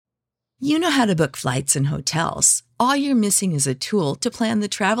You know how to book flights and hotels. All you're missing is a tool to plan the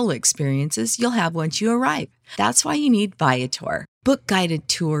travel experiences you'll have once you arrive. That's why you need Viator. Book guided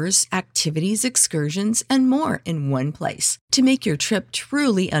tours, activities, excursions, and more in one place to make your trip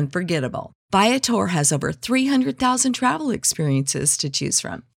truly unforgettable. Viator has over 300,000 travel experiences to choose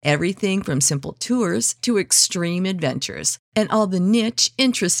from. Everything from simple tours to extreme adventures and all the niche,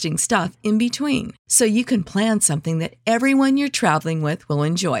 interesting stuff in between. So you can plan something that everyone you're traveling with will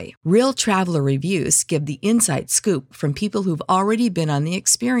enjoy. Real traveler reviews give the inside scoop from people who've already been on the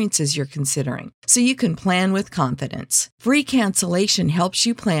experiences you're considering. So you can plan with confidence. Free cancellation helps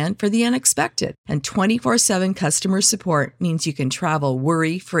you plan for the unexpected. And 24/7 customer support means you can travel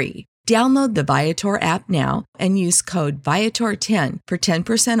worry-free. Download the Viator app now and use code Viator10 for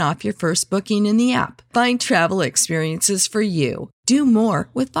 10% off your first booking in the app. Find travel experiences for you. Do more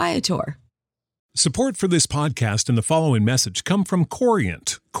with Viator. Support for this podcast and the following message come from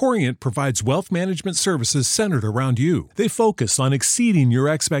Corient. Corient provides wealth management services centered around you. They focus on exceeding your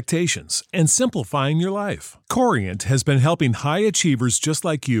expectations and simplifying your life. Corient has been helping high achievers just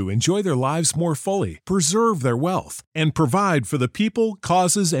like you enjoy their lives more fully, preserve their wealth, and provide for the people,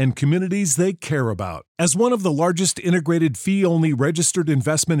 causes, and communities they care about. As one of the largest integrated fee-only registered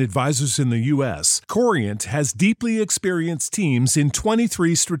investment advisors in the U.S., Corient has deeply experienced teams in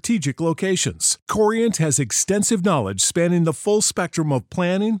 23 strategic locations. Corient has extensive knowledge spanning the full spectrum of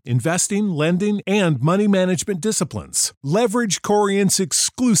planning, investing, lending, and money management disciplines. Leverage Corient's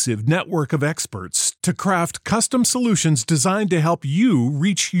exclusive network of experts to craft custom solutions designed to help you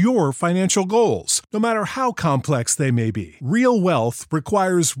reach your financial goals, no matter how complex they may be. Real wealth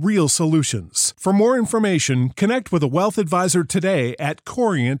requires real solutions. For more information, connect with a wealth advisor today at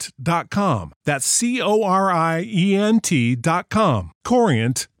Corient.com. That's Corient.com.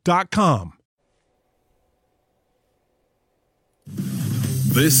 Corient.com.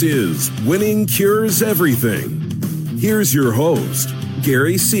 This is Winning Cures Everything. Here's your host,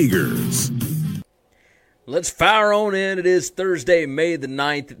 Gary Seegers. Let's fire on in. It is Thursday, May the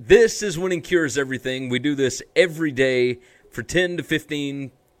 9th. This is Winning Cures Everything. We do this every day for 10 to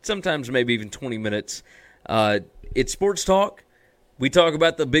 15, sometimes maybe even 20 minutes. It's sports talk. We talk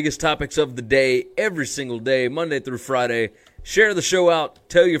about the biggest topics of the day every single day, Monday through Friday. Share the show out.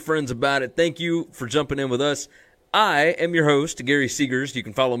 Tell your friends about it. Thank you for jumping in with us. I am your host, Gary Seegers. You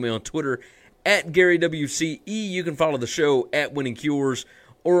can follow me on Twitter at GaryWCE. You can follow the show at Winning Cures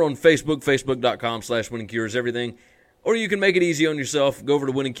or on Facebook, facebook.com/winningcureseverything. Or you can make it easy on yourself. Go over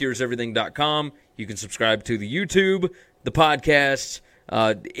to winningcureseverything.com. You can subscribe to the YouTube, the podcasts,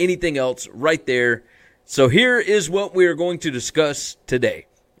 anything else right there. So here is what we are going to discuss today.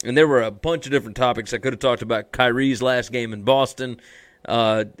 And there were a bunch of different topics. I could have talked about Kyrie's last game in Boston.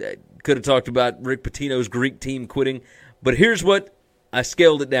 Could have talked about Rick Pitino's Greek team quitting. But here's what I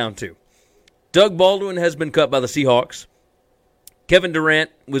scaled it down to. Doug Baldwin has been cut by the Seahawks. Kevin Durant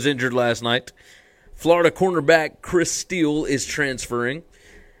was injured last night. Florida cornerback Chris Steele is transferring.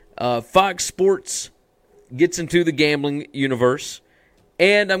 Fox Sports gets into the gambling universe.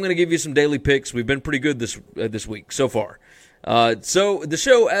 And I'm going to give you some daily picks. We've been pretty good this week so far. So the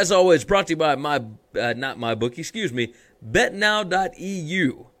show, as always, brought to you by BetNow.eu.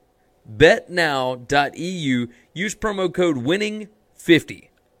 BetNow.eu. Use promo code WINNING50.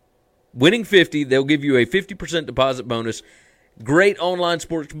 Winning50, they'll give you a 50% deposit bonus. Great online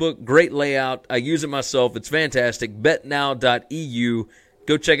sportsbook, great layout. I use it myself. It's fantastic. BetNow.eu.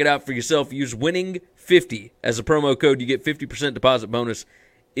 Go check it out for yourself. Use WINNING50 as a promo code. You get 50% deposit bonus.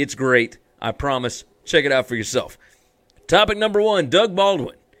 It's great. I promise. Check it out for yourself. Topic number one, Doug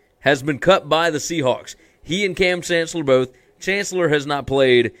Baldwin has been cut by the Seahawks. He and Cam Chancellor both. Chancellor has not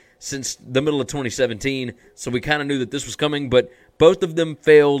played since the middle of 2017, so we kind of knew that this was coming, but both of them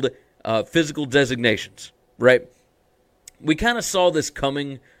failed physical designations, right? We kind of saw this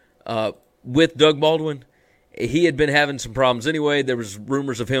coming with Doug Baldwin. He had been having some problems anyway. There was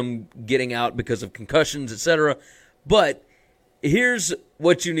rumors of him getting out because of concussions, etc. But here's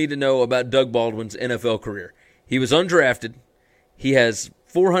what you need to know about Doug Baldwin's NFL career. He was undrafted. He has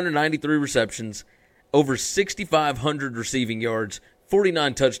 493 receptions, over 6,500 receiving yards,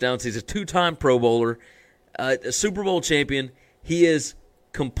 49 touchdowns. He's a two-time Pro Bowler, a Super Bowl champion. He is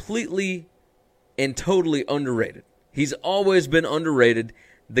completely and totally underrated. He's always been underrated.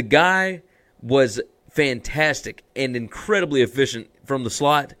 The guy was fantastic and incredibly efficient from the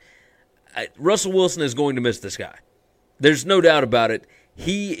slot. Russell Wilson is going to miss this guy. There's no doubt about it.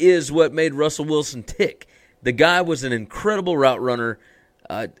 He is what made Russell Wilson tick. The guy was an incredible route runner.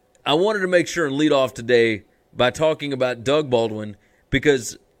 I wanted to make sure and lead off today by talking about Doug Baldwin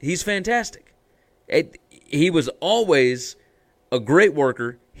because he's fantastic. He was always a great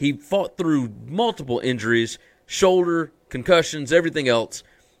worker. He fought through multiple injuries, shoulder, concussions, everything else.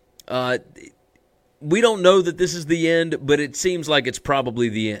 We don't know that this is the end, but it seems like it's probably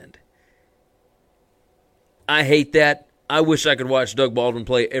the end. I hate that. I wish I could watch Doug Baldwin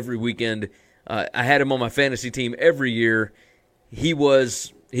play every weekend. I had him on my fantasy team every year. He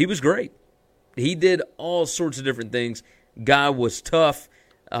was great. He did all sorts of different things. Guy was tough.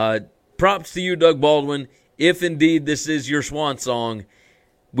 Props to you, Doug Baldwin. If indeed this is your swan song,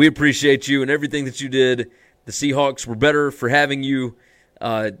 we appreciate you and everything that you did. The Seahawks were better for having you.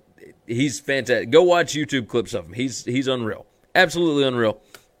 He's fantastic. Go watch YouTube clips of him. He's unreal. Absolutely unreal.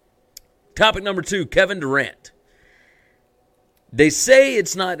 Topic number 2, Kevin Durant. They say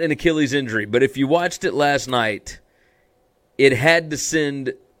it's not an Achilles injury, but if you watched it last night, it had to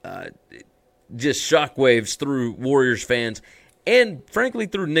send just shockwaves through Warriors fans and, frankly,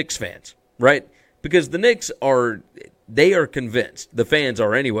 through Knicks fans, right? Because the Knicks are convinced, the fans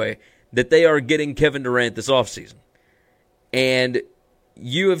are anyway, that they are getting Kevin Durant this offseason. And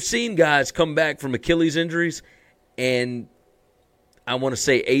you have seen guys come back from Achilles injuries, and I want to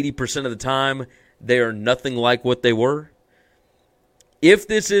say 80% of the time, they are nothing like what they were. If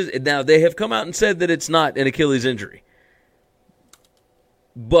this is, now they have come out and said that it's not an Achilles injury.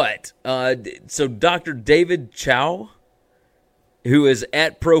 But, so Dr. David Chow, who is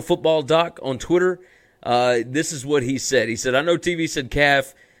at Pro Football Doc on Twitter, this is what he said. He said, I know TV said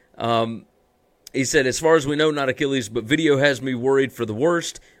calf. He said, as far as we know, not Achilles, but video has me worried for the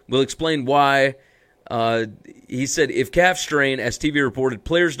worst. We'll explain why. He said, if calf strain, as TV reported,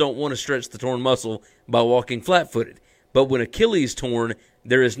 players don't want to stretch the torn muscle by walking flat-footed. But when Achilles torn,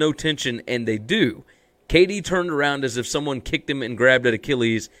 there is no tension, and they do. KD turned around as if someone kicked him and grabbed at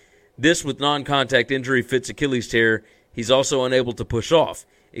Achilles. This, with non-contact injury, fits Achilles tear. He's also unable to push off.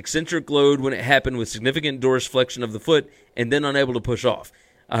 Eccentric load when it happened with significant dorsiflexion of the foot, and then unable to push off.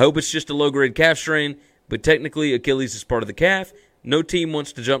 I hope it's just a low-grade calf strain, but technically Achilles is part of the calf. No team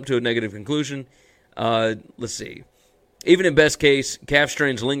wants to jump to a negative conclusion. Let's see. Even in best case, calf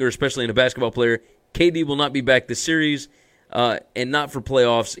strains linger, especially in a basketball player. KD will not be back this series, and not for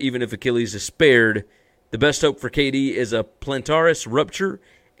playoffs, even if Achilles is spared. The best hope for KD is a plantaris rupture,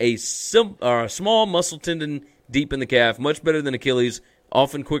 a small muscle tendon deep in the calf, much better than Achilles,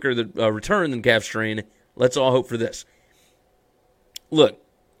 often quicker return than calf strain. Let's all hope for this. Look,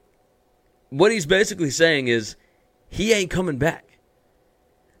 what he's basically saying is he ain't coming back.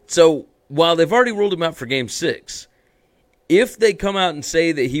 So while they've already ruled him out for Game 6, if they come out and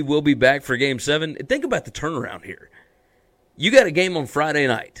say that he will be back for Game 7, think about the turnaround here. You got a game on Friday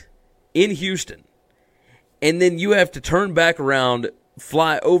night in Houston, and then you have to turn back around,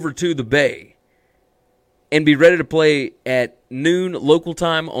 fly over to the Bay, and be ready to play at noon local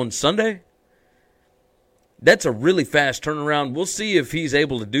time on Sunday? That's a really fast turnaround. We'll see if he's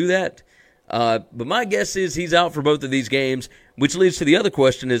able to do that. But my guess is he's out for both of these games, which leads to the other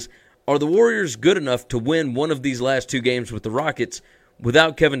question is, are the Warriors good enough to win one of these last 2 games with the Rockets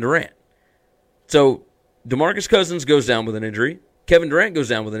without Kevin Durant? So DeMarcus Cousins goes down with an injury. Kevin Durant goes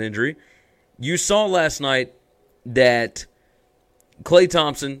down with an injury. You saw last night that Klay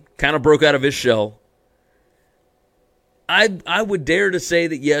Thompson kind of broke out of his shell. I would dare to say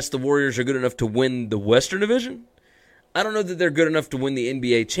that, yes, the Warriors are good enough to win the Western Division. I don't know that they're good enough to win the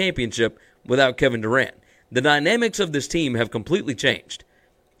NBA championship without Kevin Durant. The dynamics of this team have completely changed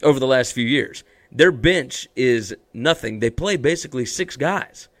over the last few years. Their bench is nothing. They play basically 6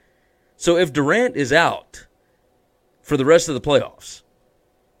 guys. So if Durant is out for the rest of the playoffs,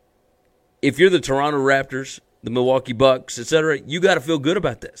 if you're the Toronto Raptors, the Milwaukee Bucks, etc., you got to feel good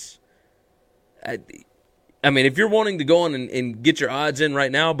about this. I mean, if you're wanting to go on and get your odds in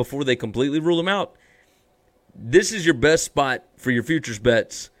right now before they completely rule them out, this is your best spot for your futures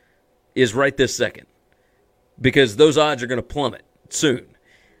bets is right this second, because those odds are going to plummet soon.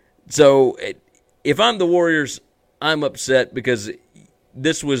 So if I'm the Warriors, I'm upset because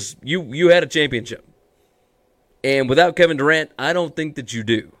this was you had a championship. And without Kevin Durant, I don't think that you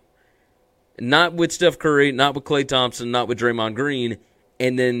do. Not with Steph Curry, not with Klay Thompson, not with Draymond Green,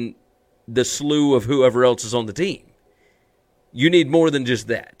 and then the slew of whoever else is on the team. You need more than just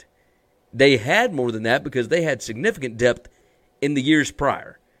that. They had more than that because they had significant depth in the years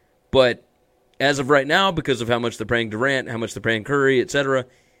prior. But as of right now, because of how much they're paying Durant, how much they're paying Curry, etc.,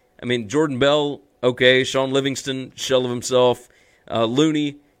 I mean, Jordan Bell, okay, Sean Livingston, shell of himself,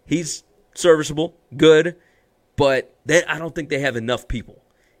 Looney, he's serviceable, good, but I don't think they have enough people.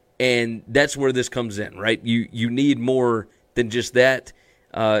 And that's where this comes in, right? You need more than just that.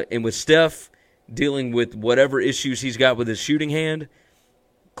 And with Steph dealing with whatever issues he's got with his shooting hand,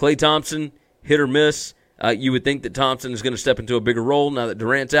 Klay Thompson, hit or miss. You would think that Thompson is going to step into a bigger role now that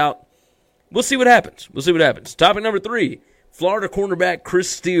Durant's out. We'll see what happens. Topic number 3, Florida cornerback Chris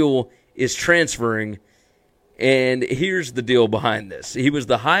Steele is transferring, and here's the deal behind this. He was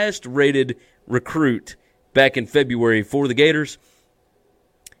the highest-rated recruit back in February for the Gators.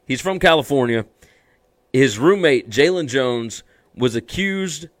 He's from California. His roommate, Jalen Jones, was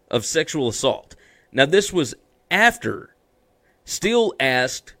accused of sexual assault. Now, this was after Steele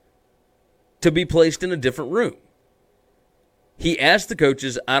asked to be placed in a different room. He asked the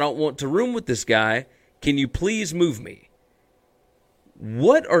coaches, I don't want to room with this guy. Can you please move me?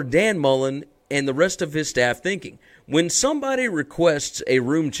 What are Dan Mullen and the rest of his staff thinking? When somebody requests a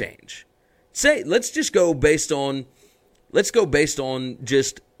room change, say, let's go based on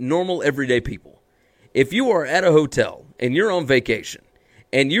just normal everyday people. If you are at a hotel and you're on vacation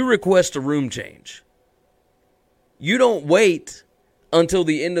and you request a room change, you don't wait until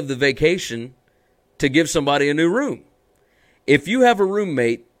the end of the vacation to give somebody a new room. If you have a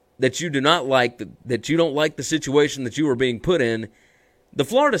roommate that you do not like, that you don't like the situation that you are being put in, the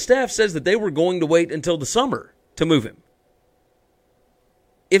Florida staff says that they were going to wait until the summer to move him.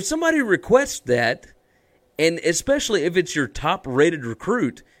 If somebody requests that, and especially if it's your top-rated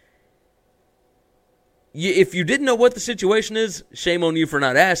recruit, if you didn't know what the situation is, shame on you for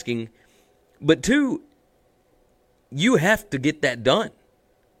not asking. But 2, you have to get that done.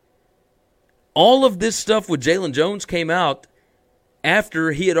 All of this stuff with Jalen Jones came out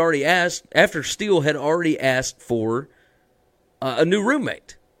after Steele had already asked for a new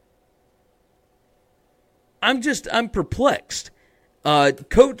roommate. I'm perplexed.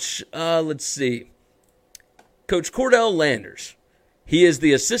 Coach Cordell Landers, he is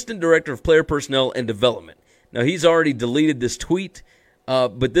the Assistant Director of Player Personnel and Development. Now, he's already deleted this tweet,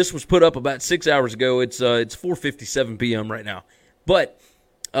 but this was put up about 6 hours ago. It's 4:57 p.m. right now. But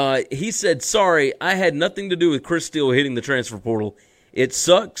he said, sorry, I had nothing to do with Chris Steele hitting the transfer portal. It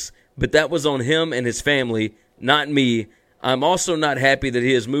sucks, but that was on him and his family, not me. I'm also not happy that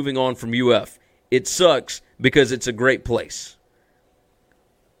he is moving on from UF. It sucks because it's a great place.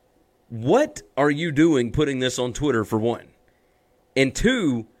 What are you doing putting this on Twitter, for one? And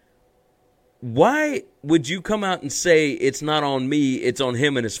 2, why would you come out and say it's not on me, it's on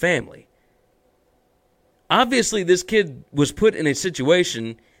him and his family? Obviously, this kid was put in a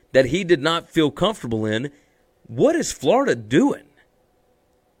situation that he did not feel comfortable in. What is Florida doing?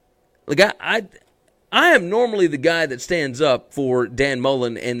 Like, I am normally the guy that stands up for Dan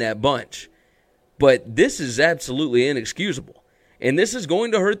Mullen and that bunch, but this is absolutely inexcusable. And this is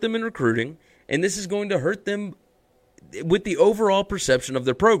going to hurt them in recruiting, and this is going to hurt them with the overall perception of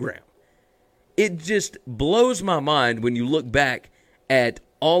their program. It just blows my mind when you look back at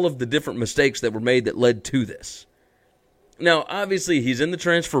all of the different mistakes that were made that led to this. Now, obviously, he's in the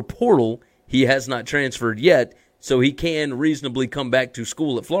transfer portal. He has not transferred yet, so he can reasonably come back to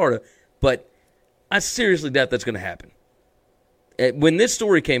school at Florida, but I seriously doubt that's going to happen. When this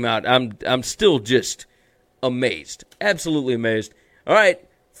story came out, I'm still just amazed. Absolutely amazed. All right,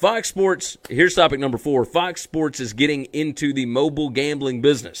 Fox Sports, here's topic number 4. Fox Sports is getting into the mobile gambling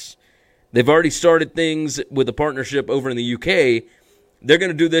business. They've already started things with a partnership over in the UK. They're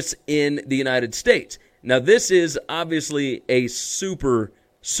going to do this in the United States. Now, this is obviously a super,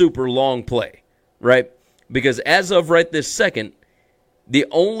 super long play, right? Because as of right this second, the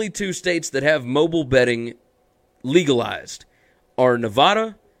only 2 states that have mobile betting legalized are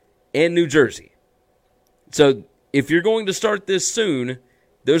Nevada and New Jersey. So if you're going to start this soon,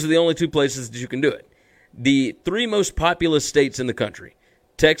 those are the only 2 places that you can do it. The 3 most populous states in the country,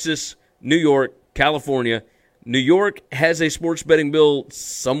 Texas, New York, California. New York has a sports betting bill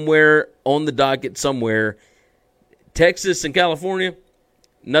somewhere on the docket somewhere. Texas and California,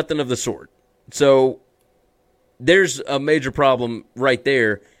 nothing of the sort. So there's a major problem right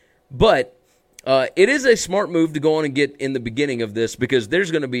there. But it is a smart move to go on and get in the beginning of this because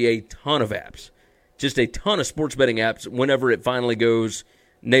there's going to be a ton of apps, just a ton of sports betting apps whenever it finally goes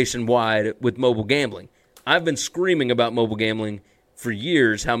nationwide with mobile gambling. I've been screaming about mobile gambling for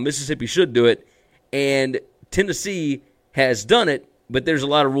years, how Mississippi should do it, and Tennessee has done it, but there's a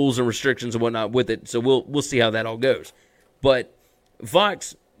lot of rules and restrictions and whatnot with it, so we'll see how that all goes. But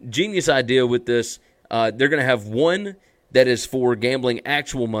Fox, genius idea with this. They're going to have one that is for gambling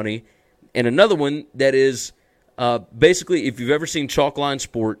actual money, and another one that is basically, if you've ever seen Chalkline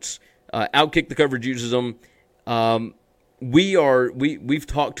Sports, Outkick the Coverage uses them. We've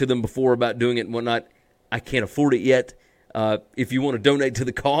talked to them before about doing it and whatnot. I can't afford it yet. If you want to donate to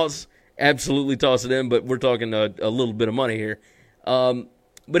the cause, absolutely toss it in, but we're talking a little bit of money here.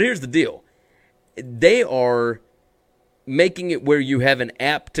 But here's the deal. They are making it where you have an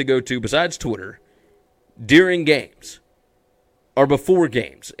app to go to besides Twitter during games or before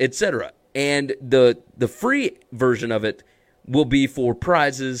games, etc. And the free version of it will be for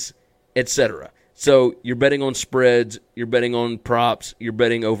prizes, etc. So you're betting on spreads, you're betting on props, you're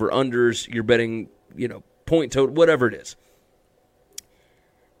betting over unders, you're betting, point total, whatever it is.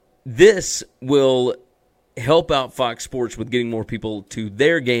 This will help out Fox Sports with getting more people to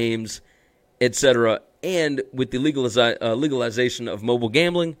their games, etc. And with the legalization of mobile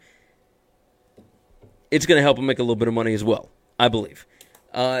gambling, it's going to help them make a little bit of money as well, I believe.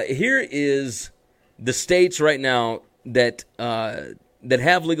 Here is the states right now that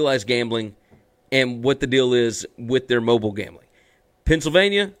have legalized gambling and what the deal is with their mobile gambling.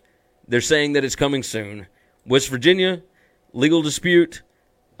 Pennsylvania, they're saying that it's coming soon. West Virginia, legal dispute,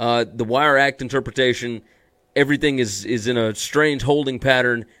 the Wire Act interpretation, everything is in a strange holding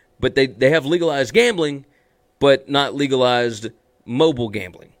pattern, but they have legalized gambling, but not legalized mobile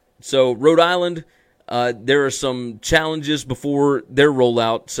gambling. So Rhode Island, there are some challenges before their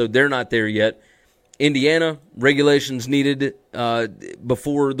rollout, so they're not there yet. Indiana, regulations needed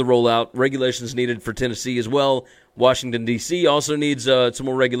before the rollout. Regulations needed for Tennessee as well. Washington, D.C. also needs some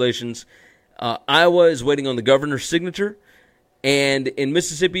more regulations. Iowa is waiting on the governor's signature. And in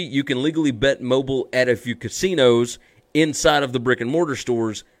Mississippi, you can legally bet mobile at a few casinos inside of the brick-and-mortar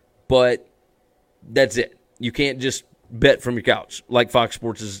stores, but that's it. You can't just bet from your couch like Fox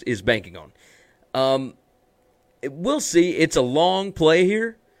Sports is banking on. We'll see. It's a long play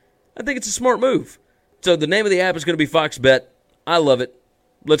here. I think it's a smart move. So the name of the app is going to be Fox Bet. I love it.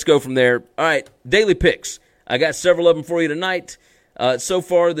 Let's go from there. All right, daily picks. I got several of them for you tonight. So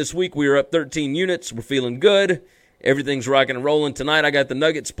far this week, we are up 13 units. We're feeling good. Everything's rocking and rolling. Tonight, I got the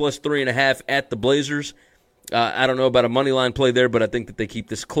Nuggets plus 3.5 at the Blazers. I don't know about a money line play there, but I think that they keep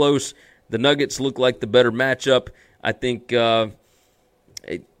this close. The Nuggets look like the better matchup. I think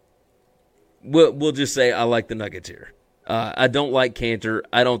we'll just say I like the Nuggets here. I don't like Cantor.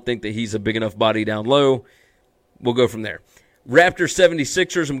 I don't think that he's a big enough body down low. We'll go from there. Raptors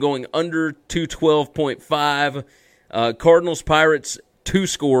 76ers, I'm going under 212.5. Cardinals Pirates 2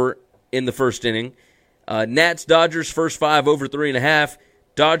 score in the first inning. Nats Dodgers first 5 over 3.5.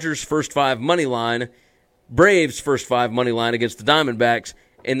 Dodgers first 5 money line. Braves first 5 money line against the Diamondbacks.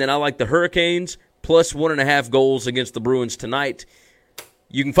 And then I like the Hurricanes plus 1.5 goals against the Bruins tonight.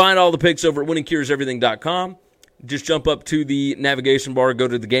 You can find all the picks over at winningcureseverything.com. Just jump up to the navigation bar, go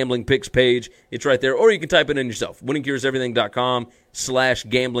to the gambling picks page. It's right there. Or you can type it in yourself.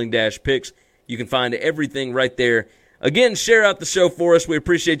 winningcureseverything.com/gambling-picks. You can find everything right there. Again, share out the show for us. We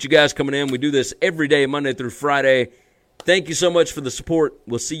appreciate you guys coming in. We do this every day, Monday through Friday. Thank you so much for the support.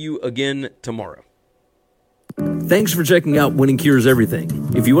 We'll see you again tomorrow. Thanks for checking out Winning Cures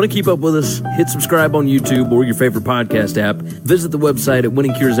Everything. If you want to keep up with us, hit subscribe on YouTube or your favorite podcast app. Visit the website at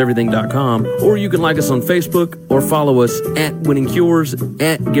winningcureseverything.com, or you can like us on Facebook or follow us at Winning Cures,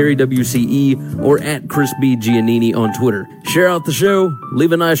 at Gary WCE, or at Chris B. Giannini on Twitter. Share out the show,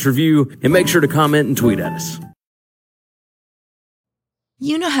 leave a nice review, and make sure to comment and tweet at us.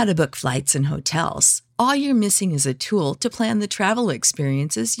 You know how to book flights and hotels. All you're missing is a tool to plan the travel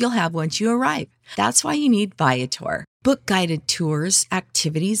experiences you'll have once you arrive. That's why you need Viator. Book guided tours,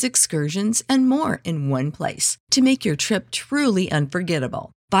 activities, excursions, and more in one place to make your trip truly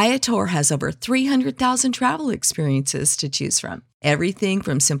unforgettable. Viator has over 300,000 travel experiences to choose from. Everything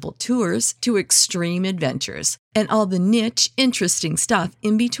from simple tours to extreme adventures and all the niche, interesting stuff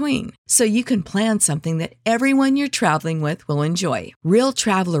in between. So you can plan something that everyone you're traveling with will enjoy. Real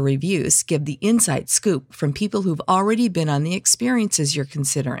traveler reviews give the inside scoop from people who've already been on the experiences you're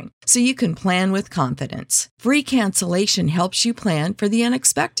considering. So you can plan with confidence. Free cancellation helps you plan for the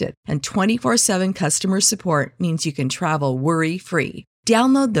unexpected. And 24/7 customer support means you can travel worry-free.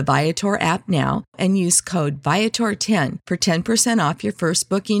 Download the Viator app now and use code Viator10 for 10% off your first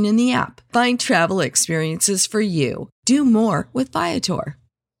booking in the app. Find travel experiences for you. Do more with Viator.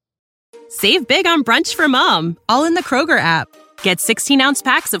 Save big on brunch for mom, all in the Kroger app. Get 16-ounce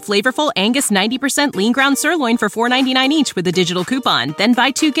packs of flavorful Angus 90% lean ground sirloin for $4.99 each with a digital coupon. Then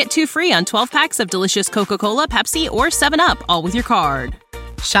buy 2, get 2 free on 12 packs of delicious Coca-Cola, Pepsi, or 7-Up, all with your card.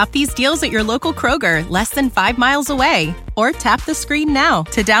 Shop these deals at your local Kroger, less than 5 miles away. Or tap the screen now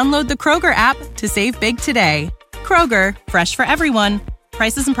to download the Kroger app to save big today. Kroger, fresh for everyone.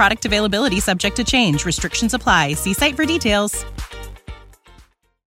 Prices and product availability subject to change. Restrictions apply. See site for details.